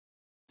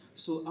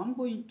So I'm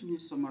going to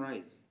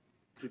summarize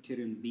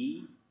criterion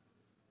B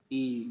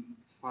in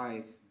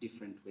 5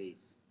 different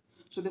ways.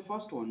 So the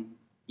first one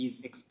is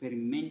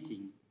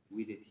experimenting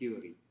with a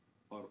theory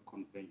or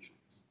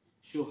conventions.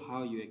 Show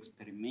how you're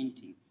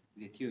experimenting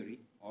with a theory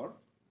or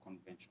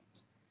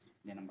conventions.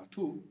 Then number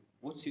 2,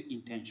 what's your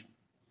intention?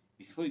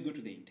 Before you go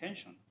to the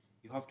intention,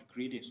 you have to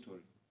create a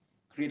story.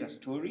 Create a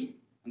story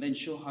and then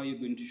show how you're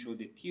going to show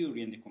the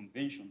theory and the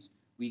conventions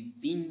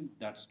within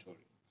that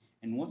story.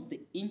 And what's the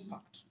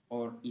impact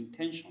or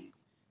intention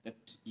that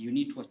you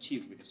need to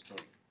achieve with the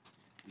story.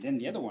 And then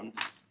the other one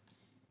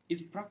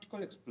is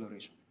practical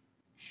exploration.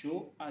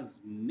 Show as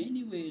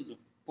many ways of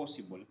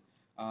possible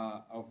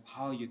of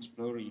how you're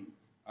exploring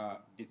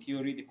the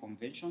theory, the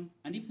convention,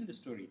 and even the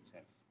story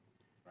itself,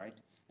 right?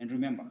 And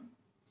remember,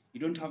 you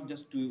don't have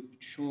just to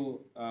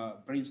show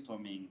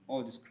brainstorming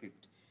or the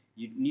script.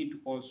 You need to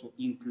also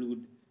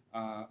include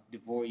the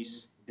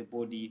voice, the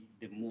body,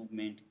 the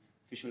movement,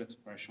 facial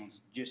expressions,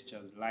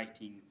 gestures,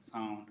 lighting,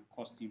 sound,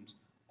 costumes,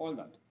 all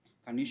that.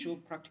 Can you show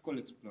practical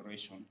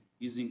exploration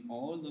using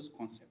all those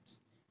concepts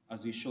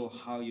as you show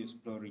how you're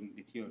exploring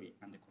the theory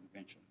and the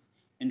conventions?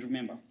 And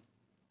remember,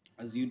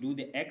 as you do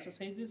the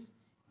exercises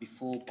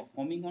before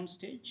performing on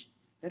stage,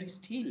 there is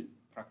still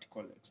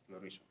practical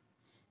exploration.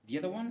 The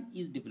other one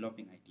is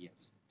developing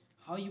ideas.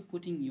 How are you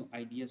putting your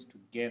ideas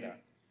together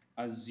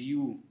as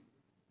you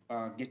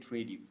get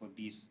ready for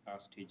this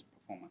stage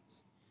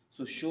performance?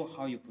 So show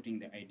how you're putting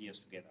the ideas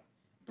together.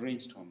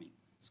 Brainstorming,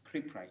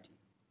 script writing,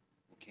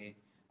 okay?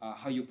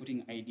 How you're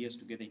putting ideas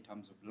together in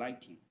terms of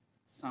lighting,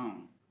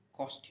 sound,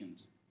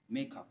 costumes,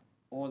 makeup,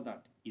 all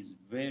that is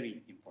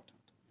very important.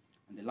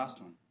 And the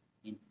last one,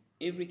 in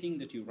everything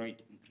that you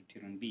write in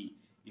criterion B,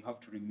 you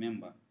have to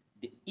remember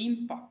the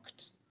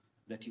impact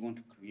that you want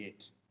to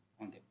create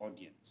on the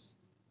audience.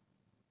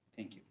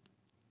 Thank you.